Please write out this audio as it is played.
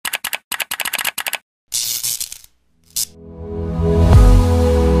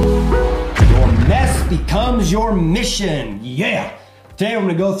becomes your mission. Yeah. Today I'm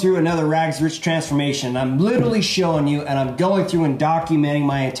going to go through another Rags to Rich transformation. I'm literally showing you, and I'm going through and documenting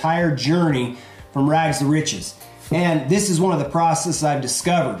my entire journey from rags to riches. And this is one of the processes I've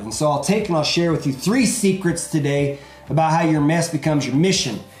discovered. And so I'll take and I'll share with you 3 secrets today about how your mess becomes your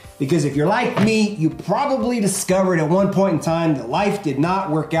mission. Because if you're like me, you probably discovered at one point in time that life did not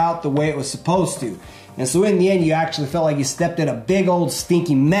work out the way it was supposed to. And so in the end, you actually felt like you stepped in a big old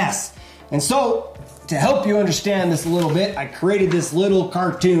stinky mess. And so to help you understand this a little bit, I created this little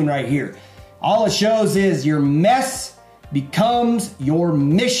cartoon right here. All it shows is your mess becomes your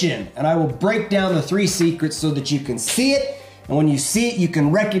mission. And I will break down the 3 secrets so that you can see it. And when you see it, you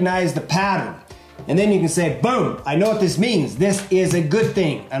can recognize the pattern. And then you can say, boom, I know what this means. This is a good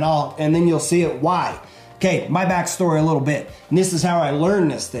thing. And then you'll see it why. Okay, my backstory a little bit. And this is how I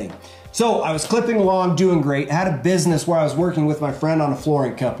learned this thing. So I was clipping along, doing great. I had a business where I was working with my friend on a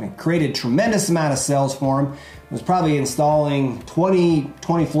flooring company. Created a tremendous amount of sales for him. Was probably installing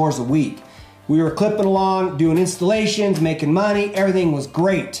 20 floors a week. We were clipping along, doing installations, making money. Everything was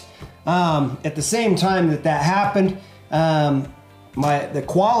great. At the same time that happened, the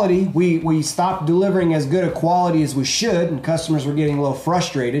quality, we stopped delivering as good a quality as we should, and customers were getting a little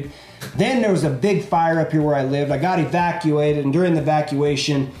frustrated. Then there was a big fire up here where I lived. I got evacuated, and during the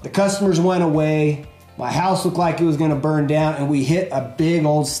evacuation, the customers went away. My house looked like it was gonna burn down, and we hit a big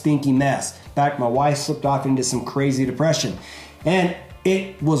old stinky mess. In fact, my wife slipped off into some crazy depression. And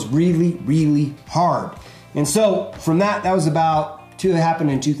it was really, really hard. And so from that was it happened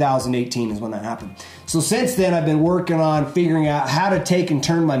in 2018 is when that happened. So since then, I've been working on figuring out how to take and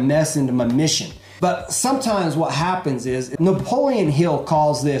turn my mess into my mission. But sometimes what happens is, Napoleon Hill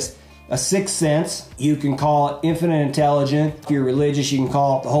calls this a sixth sense. You can call it infinite intelligence. If you're religious, you can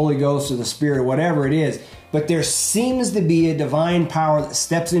call it the Holy Ghost or the Spirit or whatever it is. But there seems to be a divine power that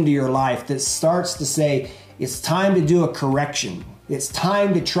steps into your life that starts to say, it's time to do a correction. It's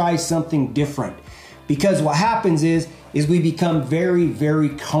time to try something different. Because what happens is we become very, very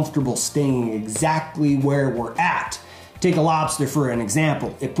comfortable staying exactly where we're at. Take a lobster for an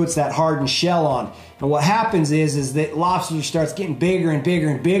example. It puts that hardened shell on. And what happens is that lobster starts getting bigger and bigger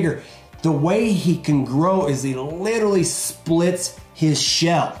and bigger. The way he can grow is he literally splits his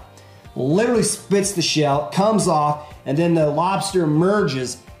shell. Literally splits the shell, comes off, and then the lobster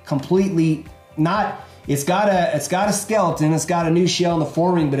emerges completely it's got a skeleton, it's got a new shell in the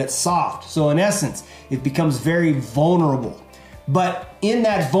forming, but it's soft. So in essence, it becomes very vulnerable. But in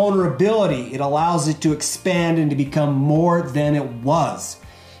that vulnerability, it allows it to expand and to become more than it was.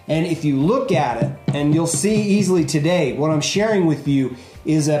 And if you look at it, and you'll see easily today, what I'm sharing with you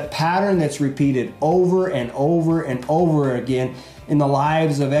is a pattern that's repeated over and over and over again in the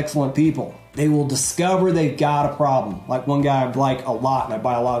lives of excellent people. They will discover they've got a problem. Like one guy I like a lot, and I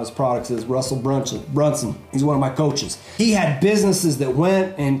buy a lot of his products, is Russell Brunson. He's one of my coaches. He had businesses that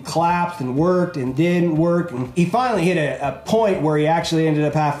went and collapsed and worked and didn't work. And he finally hit a point where he actually ended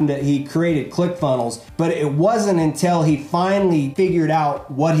up he created ClickFunnels. But it wasn't until he finally figured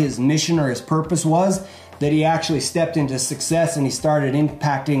out what his mission or his purpose was that he actually stepped into success, and he started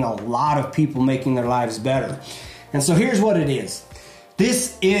impacting a lot of people, making their lives better. And so here's what it is.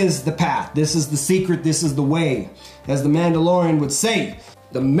 This is the path. This is the secret. This is the way. As the Mandalorian would say,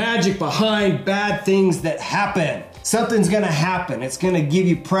 the magic behind bad things that happen. Something's going to happen. It's going to give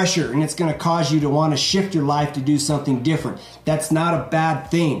you pressure, and it's going to cause you to want to shift your life to do something different. That's not a bad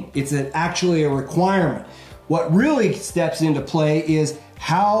thing. It's actually a requirement. What really steps into play is,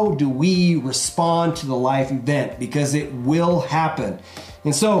 how do we respond to the life event? Because it will happen.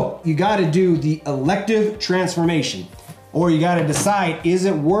 And so you got to do the elective transformation. Or you got to decide, is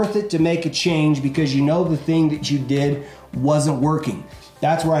it worth it to make a change because you know the thing that you did wasn't working?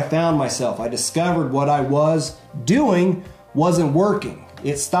 That's where I found myself. I discovered what I was doing wasn't working.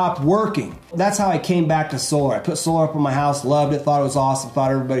 It stopped working. That's how I came back to solar. I put solar up on my house, loved it, thought it was awesome,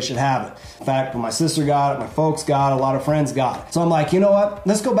 thought everybody should have it. In fact, when my sister got it, my folks got it, a lot of friends got it. So I'm like, you know what?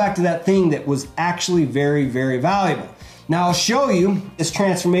 Let's go back to that thing that was actually very, very valuable. Now I'll show you this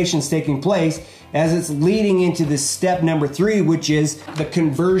transformation is taking place as it's leading into this step number 3, which is the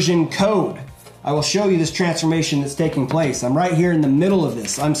conversion code. I will show you this transformation that's taking place. I'm right here in the middle of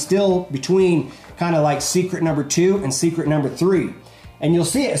this. I'm still between kind of like secret number 2 and secret number 3. And you'll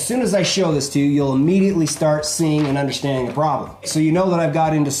see it as soon as I show this to you, you'll immediately start seeing and understanding the problem. So you know that I've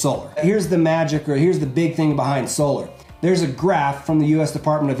got into solar. Here's the magic, or here's the big thing behind solar. There's a graph from the US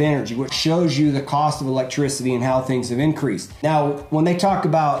Department of Energy which shows you the cost of electricity and how things have increased. Now, when they talk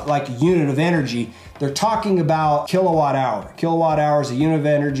about like a unit of energy, they're talking about kilowatt hour. Kilowatt hour is a unit of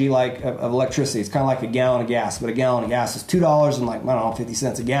energy like of electricity. It's kind of like a gallon of gas, but a gallon of gas is $2 and like, I don't know, 50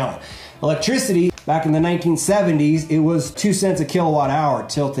 cents a gallon. Electricity, Back in the 1970s, it was 2 cents a kilowatt hour.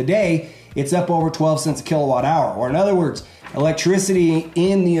 Till today, it's up over 12 cents a kilowatt hour. Or in other words, electricity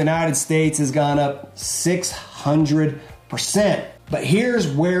in the United States has gone up 600%. But here's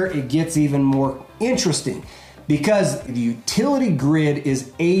where it gets even more interesting, because the utility grid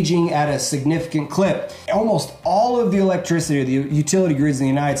is aging at a significant clip. Almost all of the electricity, the utility grids in the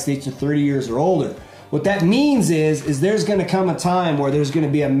United States are 30 years or older. What that means is there's going to come a time where there's going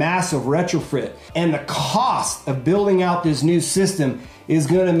to be a massive retrofit, and the cost of building out this new system is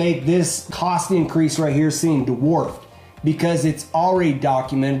going to make this cost increase right here seem dwarfed, because it's already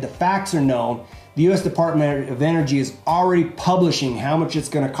documented. The facts are known. The U.S. Department of Energy is already publishing how much it's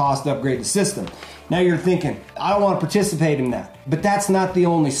going to cost to upgrade the system. Now you're thinking, I don't want to participate in that. But that's not the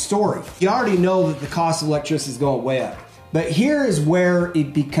only story. You already know that the cost of electricity is going way up. But here is where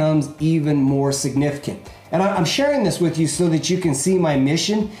it becomes even more significant. And I'm sharing this with you so that you can see my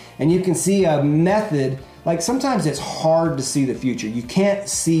mission and you can see a method. Like, sometimes it's hard to see the future. You can't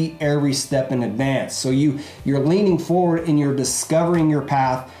see every step in advance. So you're leaning forward and you're discovering your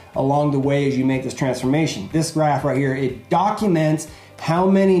path along the way as you make this transformation. This graph right here, it documents how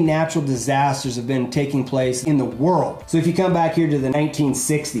many natural disasters have been taking place in the world. So if you come back here to the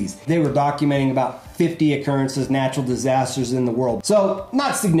 1960s, they were documenting about 50 occurrences, natural disasters in the world. So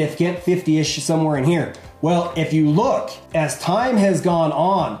not significant, 50-ish somewhere in here. Well, if you look, as time has gone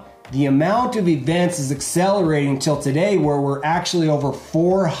on, the amount of events is accelerating till today, where we're actually over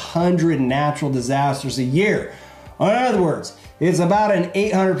 400 natural disasters a year. In other words, it's about an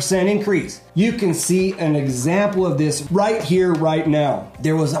 800% increase. You can see an example of this right here, right now.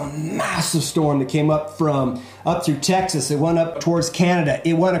 There was a massive storm that came up through Texas. It went up towards Canada.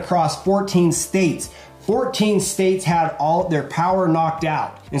 It went across 14 states. 14 states had all their power knocked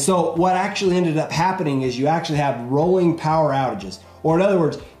out. And so what actually ended up happening is you actually have rolling power outages. Or in other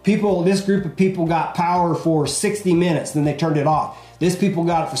words, this group of people got power for 60 minutes, then they turned it off. This people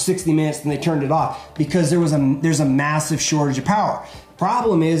got it for 60 minutes, and they turned it off because there's a massive shortage of power.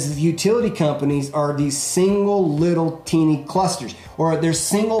 Problem is utility companies are these single little teeny clusters, or they're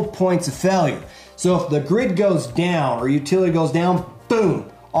single points of failure. So if the grid goes down or utility goes down,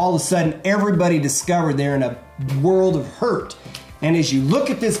 boom, all of a sudden everybody discovered they're in a world of hurt. And as you look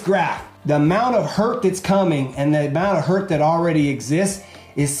at this graph, the amount of hurt that's coming and the amount of hurt that already exists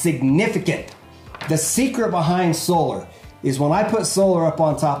is significant. The secret behind solar is when I put solar up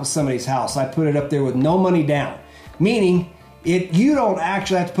on top of somebody's house, I put it up there with no money down. Meaning, you don't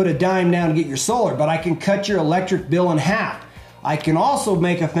actually have to put a dime down to get your solar, but I can cut your electric bill in half. I can also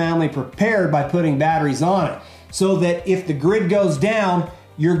make a family prepared by putting batteries on it, so that if the grid goes down,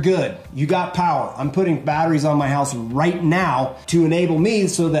 you're good. You got power. I'm putting batteries on my house right now to enable me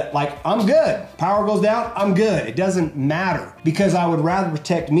so that, like, I'm good. Power goes down, I'm good. It doesn't matter, because I would rather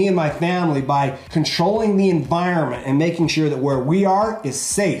protect me and my family by controlling the environment and making sure that where we are is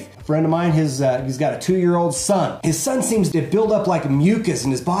safe. A friend of mine, he's got a 2-year-old son. His son seems to build up like mucus,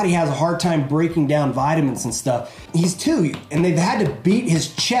 and his body has a hard time breaking down vitamins and stuff. He's 2, and they've had to beat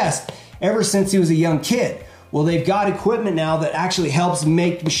his chest ever since he was a young kid. Well, they've got equipment now that actually helps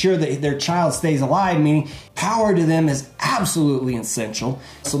make sure that their child stays alive, meaning power to them is absolutely essential.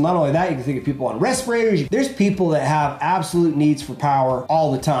 So not only that, you can think of people on respirators. There's people that have absolute needs for power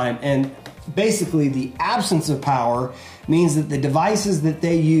all the time. And basically the absence of power means that the devices that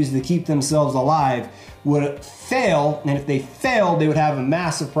they use to keep themselves alive would fail. And if they failed, they would have a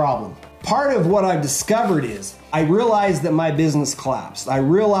massive problem. Part of what I've discovered is I realized that my business collapsed. I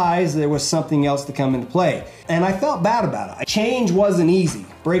realized there was something else to come into play. And I felt bad about it. Change wasn't easy.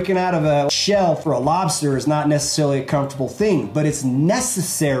 Breaking out of a shell for a lobster is not necessarily a comfortable thing, but it's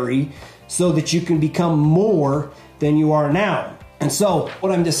necessary so that you can become more than you are now. And so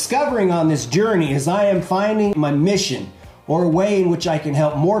what I'm discovering on this journey is I am finding my mission, or a way in which I can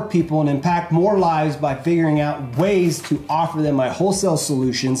help more people and impact more lives by figuring out ways to offer them my wholesale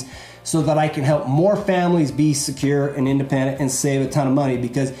solutions so that I can help more families be secure and independent and save a ton of money,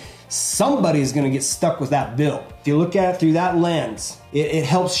 because somebody's going to get stuck with that bill. If you look at it through that lens, it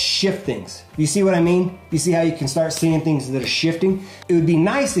helps shift things. You see what I mean? You see how you can start seeing things that are shifting? It would be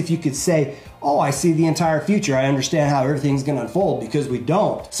nice if you could say, oh, I see the entire future. I understand how everything's going to unfold, because we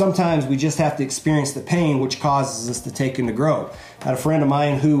don't. Sometimes we just have to experience the pain, which causes us to take and to grow. I had a friend of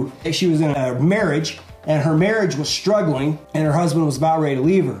mine who, she was in a marriage, and her marriage was struggling, and her husband was about ready to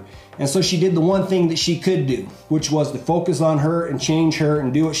leave her. And so she did the one thing that she could do, which was to focus on her and change her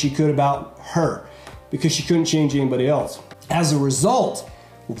and do what she could about her, because she couldn't change anybody else. As a result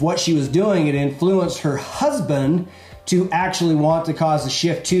of what she was doing, it influenced her husband to actually want to cause a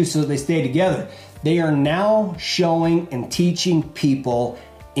shift too, so that they stay together. They are now showing and teaching people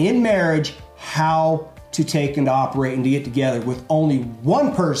in marriage how to take and to operate and to get together with only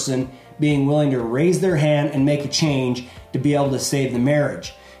one person being willing to raise their hand and make a change to be able to save the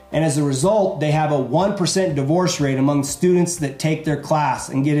marriage. And as a result, they have a 1% divorce rate among students that take their class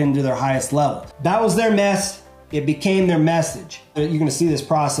and get into their highest level. That was their mess. It became their message. You're going to see this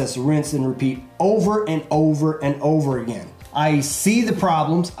process rinse and repeat over and over and over again. I see the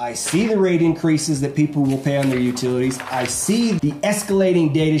problems. I see the rate increases that people will pay on their utilities. I see the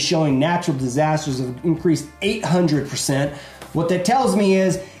escalating data showing natural disasters have increased 800%. What that tells me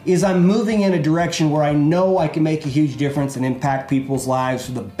is I'm moving in a direction where I know I can make a huge difference and impact people's lives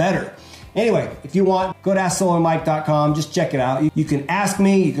for the better. Anyway, if you want, go to AskSolarMike.com. Just check it out. You can ask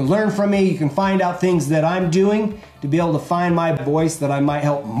me, you can learn from me, you can find out things that I'm doing to be able to find my voice that I might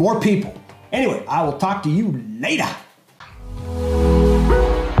help more people. Anyway, I will talk to you later.